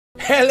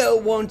Hello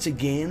once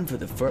again for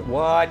the first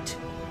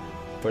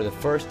For the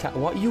first time.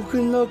 What? You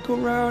can look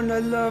around. I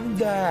love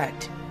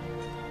that.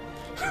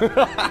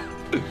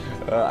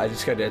 I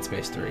just got Dead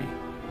Space 3,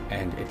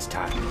 and it's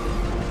time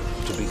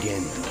to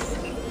begin.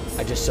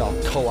 I just saw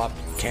co-op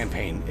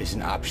campaign is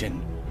an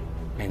option,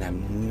 and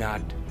I'm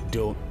not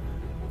doing.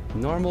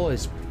 Normal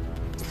is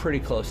pretty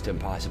close to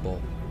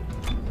impossible.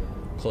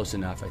 Close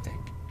enough, I think.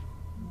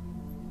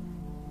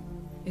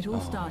 It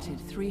all started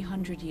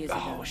 300 years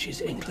ago with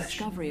the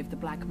discovery of the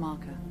Black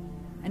Marker,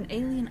 an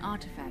alien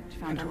artifact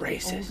found under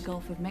the old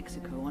Gulf of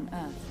Mexico on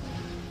Earth.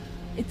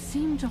 It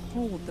seemed to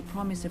hold the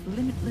promise of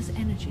limitless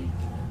energy,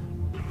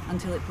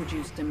 until it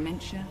produced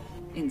dementia,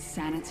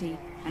 insanity,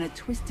 and a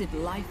twisted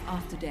life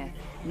after death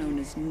known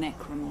as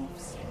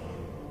necromorphs.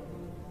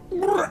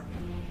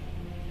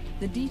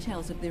 The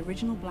details of the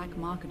original Black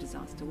Marker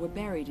disaster were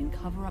buried in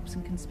cover-ups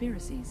and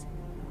conspiracies,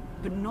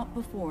 but not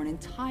before an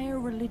entire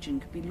religion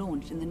could be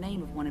launched in the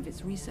name of one of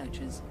its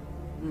researchers,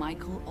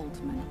 Michael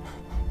Altman.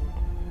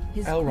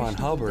 His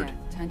questionable death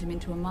turned him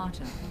into a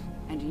martyr,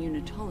 and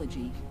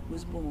unitology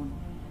was born.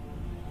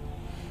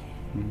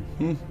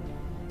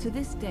 To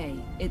this day,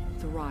 it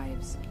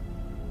thrives.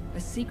 A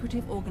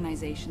secretive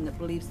organization that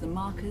believes the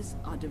markers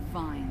are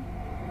divine,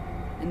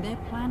 and their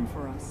plan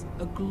for us,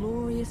 a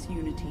glorious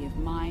unity of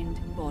mind,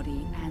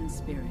 body, and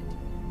spirit.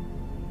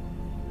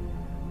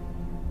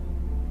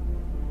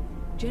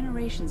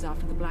 Generations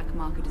after the Black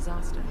Marker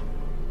disaster,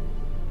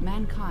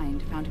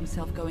 mankind found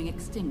himself going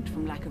extinct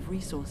from lack of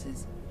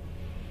resources.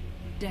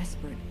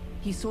 Desperate,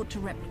 he sought to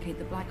replicate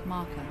the Black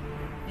Marker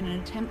in an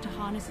attempt to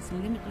harness its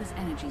limitless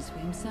energies for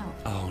himself.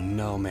 Oh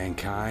no,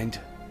 mankind.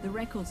 The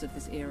records of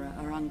this era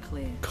are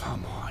unclear.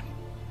 Come on.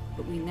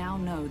 But we now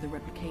know the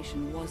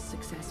replication was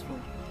successful,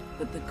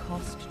 but the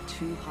cost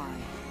too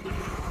high.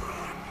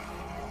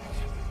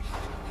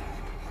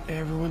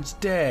 Everyone's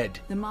dead.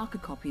 The marker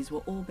copies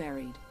were all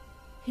buried,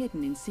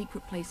 hidden in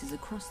secret places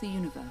across the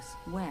universe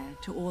where,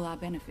 to all our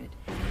benefit,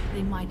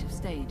 they might have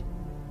stayed.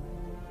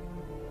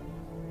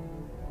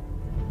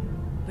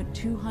 But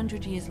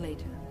 200 years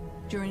later,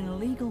 during an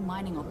illegal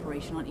mining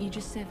operation on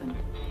Aegis 7,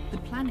 the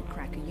planet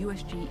cracker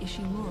USG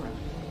Ishimura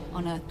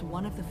unearthed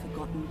one of the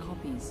forgotten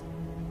copies,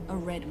 a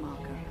red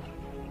marker,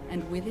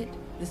 and with it,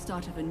 the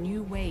start of a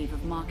new wave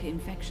of marker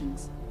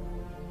infections.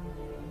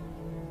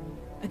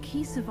 A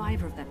key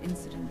survivor of that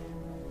incident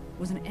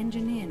was an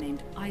engineer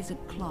named Isaac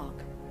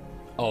Clarke.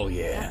 Oh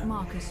yeah. That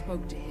marker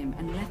spoke to him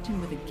and left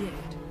him with a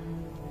gift,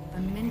 a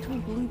mental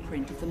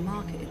blueprint of the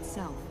marker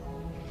itself.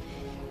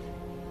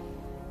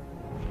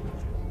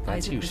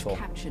 That's Isaac useful. was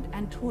captured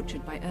and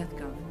tortured by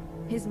EarthGov,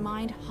 his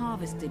mind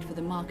harvested for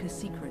the marker's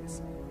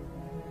secrets.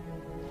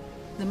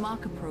 The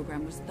marker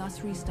program was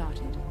thus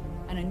restarted,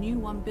 and a new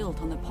one built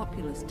on the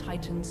populous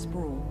Titan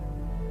sprawl.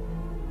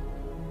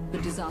 The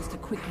disaster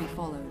quickly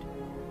followed.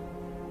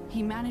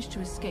 He managed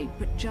to escape,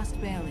 but just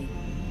barely.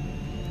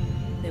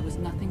 There was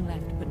nothing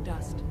left but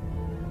dust,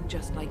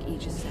 just like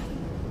Aegis 7.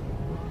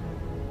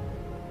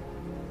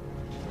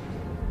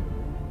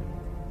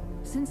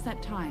 Since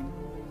that time,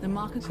 the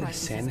marker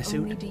crisis has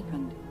only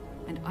deepened,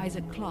 and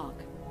Isaac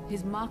Clarke,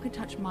 his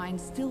marker-touch mind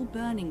still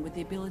burning with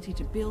the ability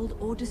to build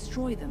or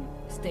destroy them,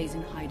 stays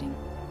in hiding,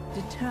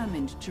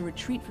 determined to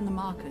retreat from the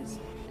markers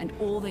and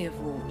all they have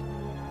wrought.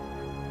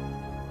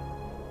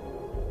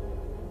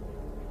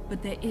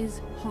 But there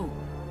is hope.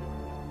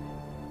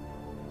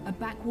 A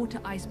backwater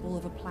ice ball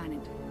of a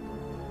planet,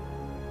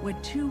 where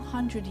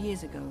 200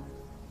 years ago,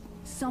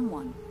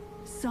 someone,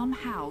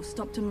 somehow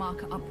stopped a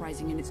marker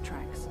uprising in its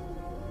tracks.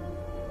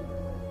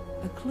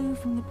 A clue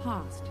from the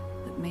past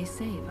that may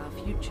save our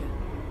future.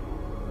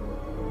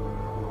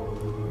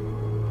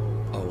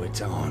 Oh,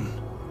 it's on.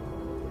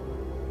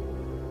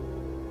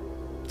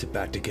 It's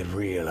about to get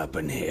real up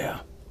in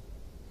here.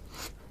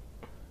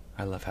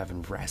 I love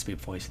having raspy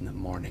voice in the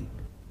morning.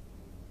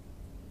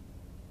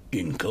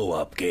 In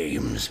co-op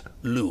games,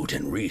 loot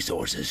and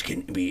resources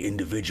can be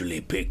individually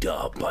picked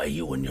up by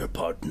you and your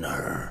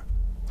partner.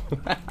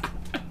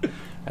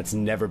 That's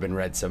never been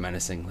read so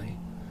menacingly.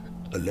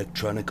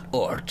 Electronic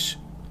Arts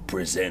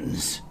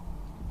presents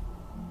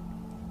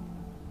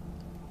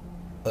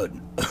a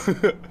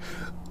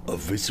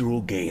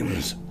Visceral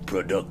Games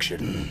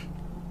production.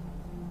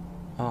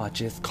 Oh,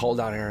 just cold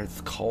out here.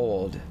 It's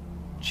cold.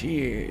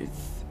 Jeez.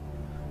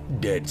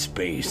 Dead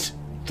Space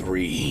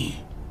 3.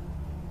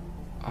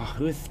 Oh,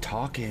 who's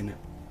talking?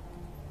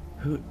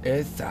 Who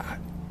is that?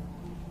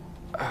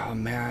 Oh,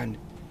 man.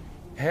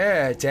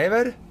 Hey,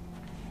 David?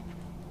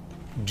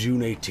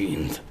 June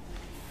 18th,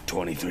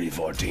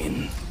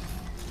 2314.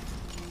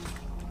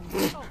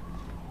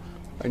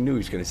 I knew he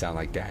was going to sound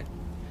like that.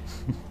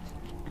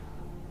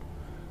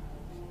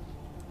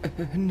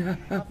 No.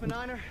 Alpha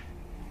Niner,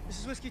 this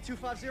is Whiskey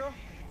 250.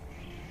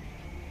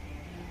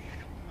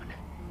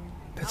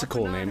 That's a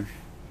cool name.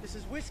 This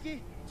is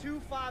Whiskey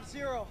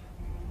 250.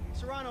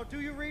 Serrano, do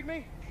you read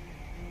me?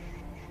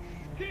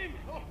 Tim!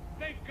 Oh,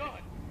 thank God!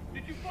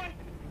 Did you find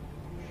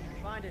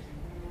it? Find it.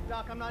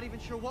 Doc, I'm not even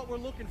sure what we're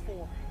looking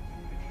for.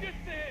 Just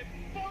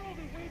follow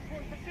the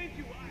waypoint that sent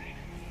you.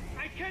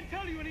 I can't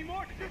tell you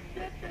anymore. Just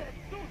get there.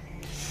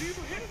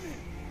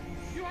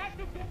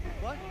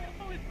 What?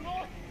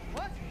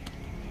 What?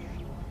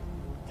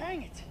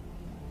 Dang it!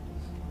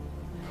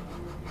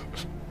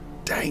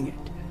 Dang it.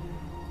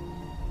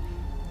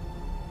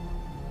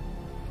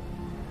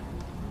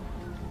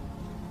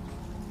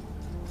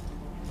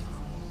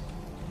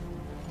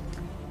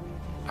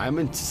 I'm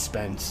in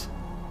suspense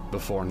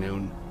before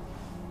noon.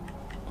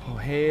 Oh,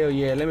 hell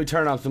yeah. Let me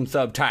turn on some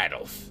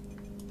subtitles.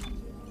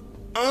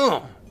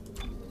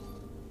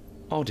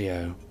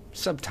 Audio.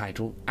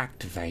 Subtitle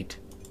activate.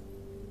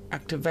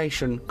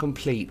 Activation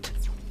complete.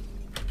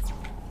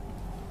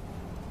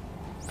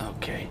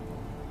 Okay.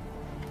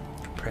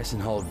 Press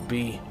and hold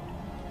B.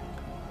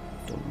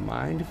 Don't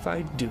mind if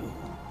I do.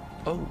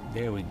 Oh,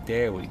 there we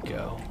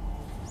go.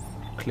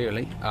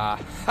 Clearly.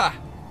 Aha!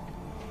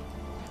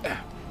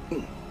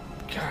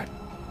 God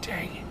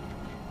dang it.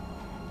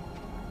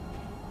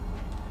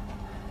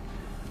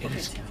 It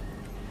is.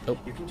 Oh.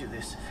 You can do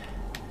this.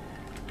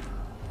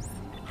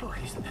 Oh,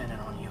 he's dependent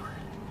on you.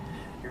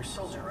 You're a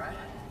soldier, right?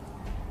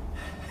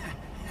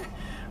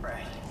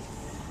 Right.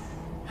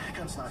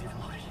 Gun's not even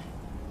loaded.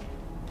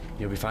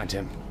 You'll be fine,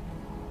 Tim.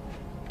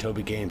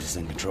 Toby Games is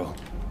in control.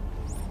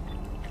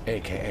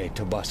 AKA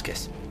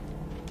Tobuscus.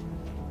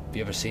 Have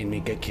you ever seen me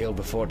get killed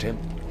before, Tim?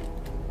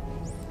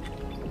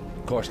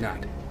 Of course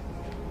not.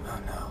 Oh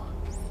no.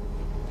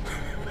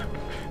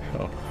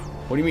 Oh.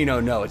 What do you mean, oh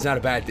no? It's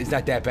not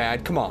that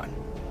bad. Come on.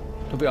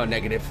 Don't be all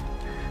negative.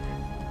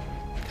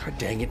 God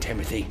dang it,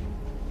 Timothy.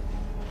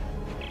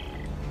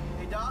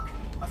 Hey, Doc,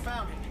 I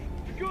found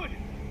it. Good.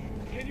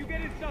 Can you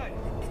get inside?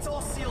 It's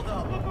all sealed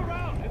up. Look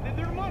around.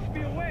 There must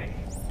be a way.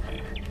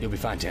 You'll be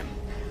fine, Tim.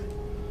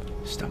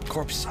 Stump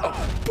corpse. Oh,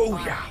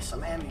 booyah. Finally,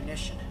 some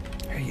ammunition.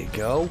 There you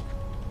go.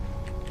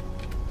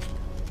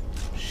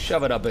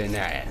 Shove it up in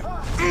there.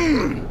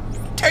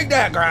 Take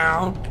that,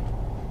 ground.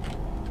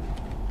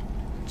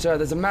 Sir,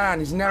 there's a man.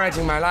 He's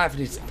narrating my life, and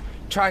he's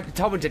trying to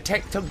tell me to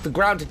take the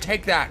ground to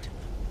take that.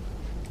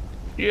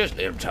 Just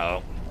let him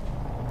talk.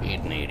 He's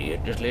an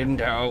idiot. Just let him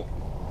talk.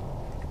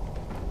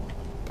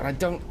 But I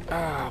don't.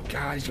 Oh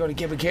God, he's going to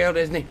get me killed,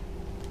 isn't he?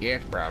 Yeah,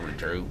 it's probably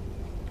true.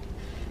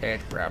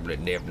 That's probably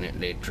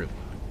definitely true.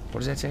 What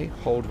does that say?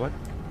 Hold what?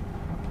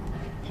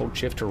 Hold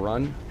shift to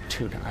run?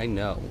 Dude, I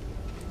know.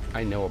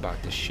 I know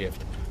about this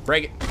shift.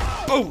 Break it.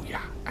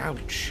 Booyah!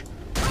 Ouch.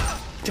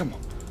 Come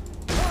on.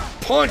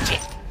 Punch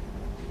it!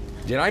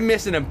 Did I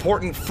miss an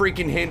important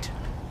freaking hint?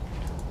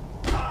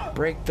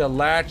 Break the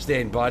latch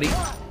then, buddy.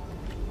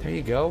 There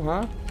you go,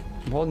 huh?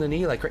 I'm holding the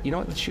knee like... You know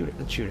what? Let's shoot it.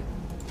 Let's shoot it.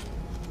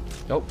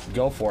 Nope.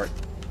 Go for it.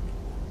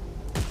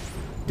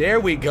 There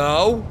we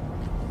go.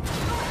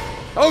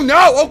 Oh,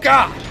 no! Oh,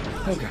 God!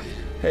 Oh, God.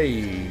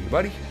 Hey,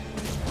 buddy.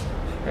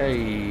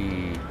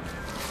 Hey.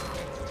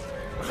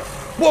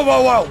 Whoa,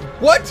 whoa, whoa!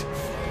 What?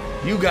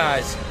 You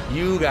guys.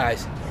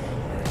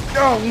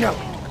 Oh, no.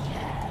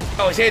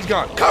 Oh, his head's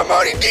gone. Come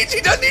on, he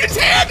doesn't need his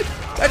head!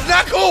 That's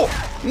not cool!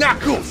 Not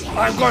cool.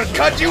 I'm gonna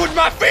cut you with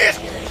my fist!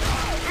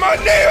 My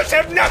nails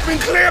have not been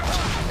clipped!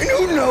 And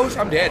who knows?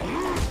 I'm dead.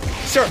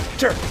 Sir.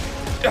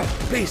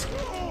 Please.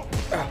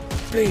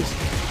 Please.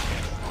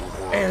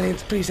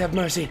 Aliens, please have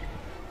mercy.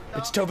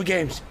 It's Toby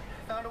Games.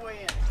 Found a way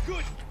in.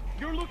 Good.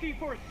 You're looking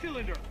for a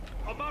cylinder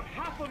about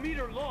half a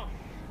meter long.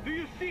 Do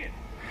you see it?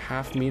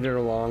 Half-meter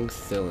long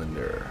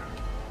cylinder.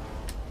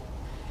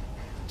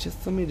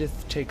 Let me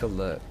take a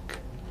look.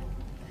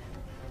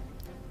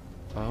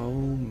 Oh,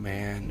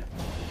 man.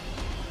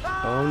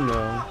 Oh,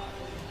 no.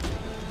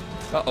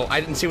 Uh-oh, I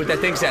didn't see what that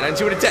thing said. I didn't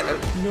see what it said.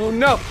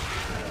 No.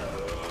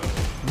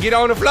 Get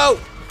on the float.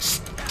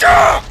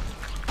 Stop!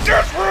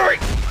 That's right!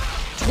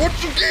 That's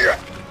what you get!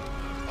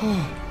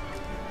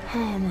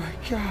 Oh my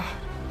God.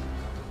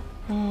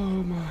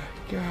 Oh my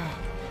God.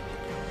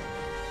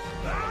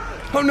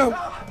 Oh no!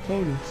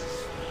 Oh no.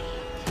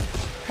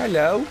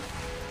 Hello,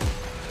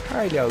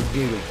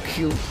 little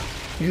cute,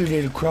 you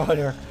little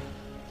crawler.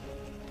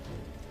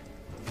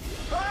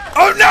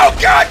 Oh no!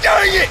 God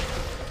dang it!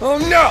 Oh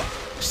no!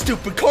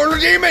 Stupid corner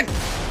demon!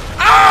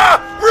 Ah!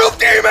 Roof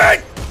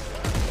demon!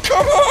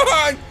 Come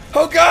on!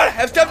 Oh God, I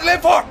have stuff to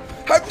live for!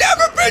 I've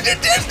never been to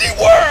Disney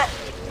World!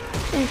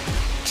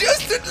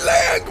 Just to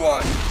land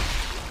one!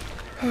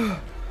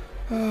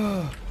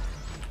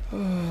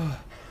 Oh,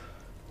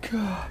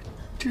 God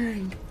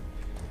dang.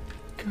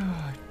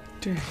 God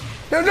dang.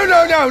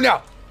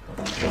 No!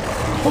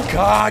 Oh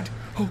God!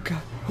 Oh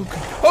God!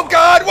 Oh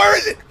God! Where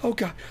is it? Oh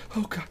God!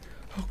 Oh God!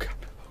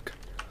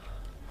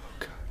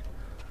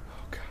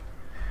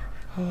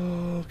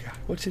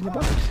 What's in the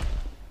box?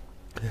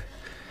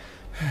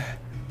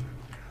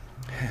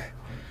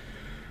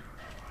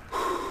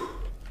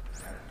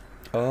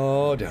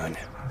 All done.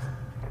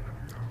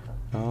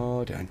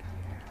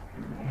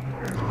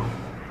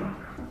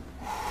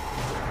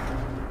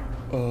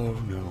 Oh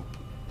no.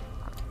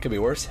 Could be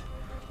worse.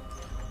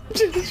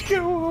 Just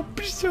go up,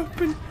 it's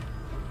open.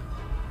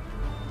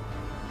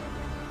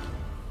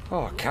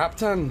 Oh,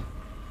 Captain.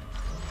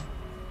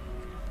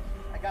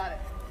 I got it.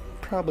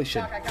 Probably should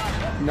Doc, I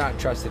got it. not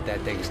trust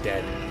that thing's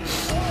dead.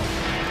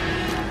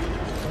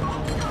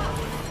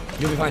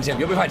 You'll be fine, Tim.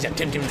 You'll be fine, Tim.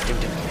 Tim.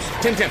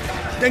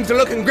 Things are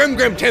looking grim,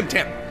 Tim.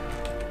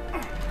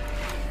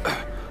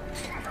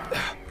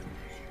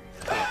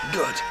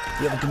 Good.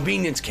 You have a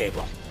convenience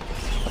cable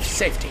of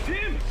safety.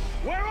 Tim,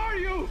 where are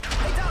you?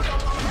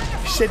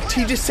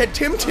 He just said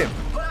Tim.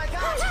 But I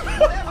got you,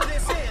 whatever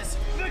this is.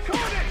 The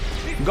codex.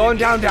 I'm going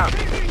down.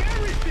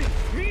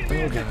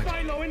 Oh God.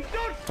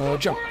 Oh,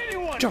 Jump.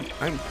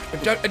 I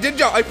did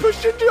jump. I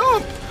pushed the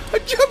jump. I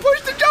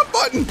pushed the jump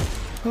button.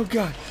 Oh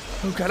God.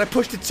 I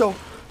pushed it so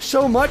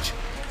much.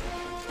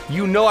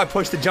 You know I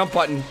pushed the jump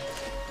button.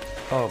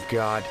 Oh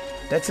God.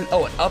 That's an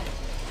up.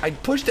 I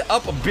pushed it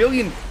up a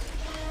billion.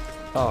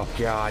 Oh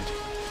God.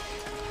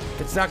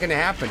 That's not gonna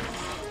happen.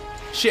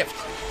 Shift.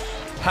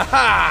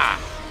 Haha.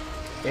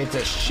 It's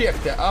a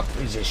shift. The up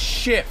is a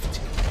shift.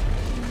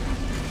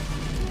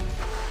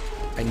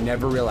 I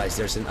never realized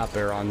there's an up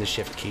arrow on the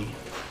shift key.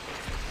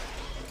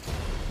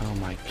 Oh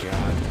my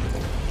God.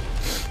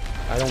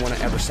 I don't want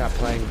to ever stop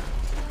playing,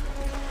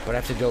 but I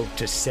have to go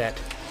to set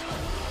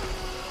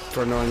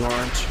for Annoying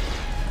Orange,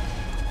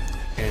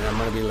 and I'm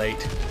gonna be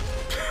late.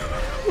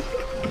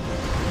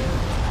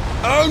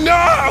 Oh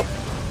no!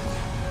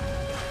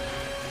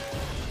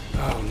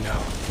 Oh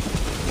no.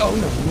 Oh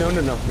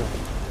no.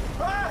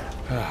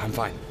 I'm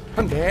fine.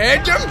 I'm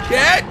dead.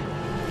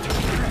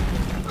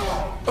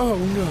 Oh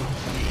no.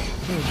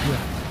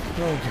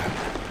 Oh God.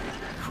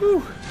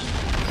 Whew.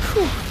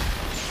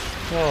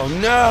 Oh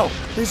no!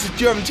 This is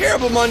having a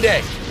terrible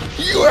Monday!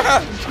 You are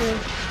having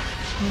terrible...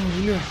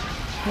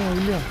 Oh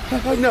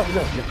no.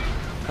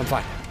 I'm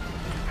fine.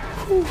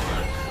 Whew.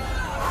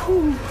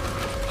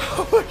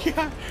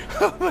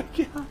 Oh my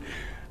God.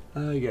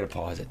 Oh, you gotta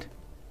pause it.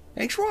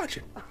 Thanks for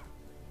watching.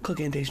 Click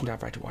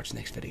annotation.right to watch the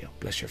next video.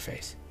 Bless your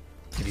face.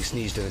 If you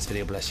sneeze during this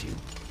video, bless you.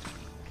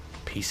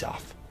 Peace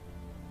off.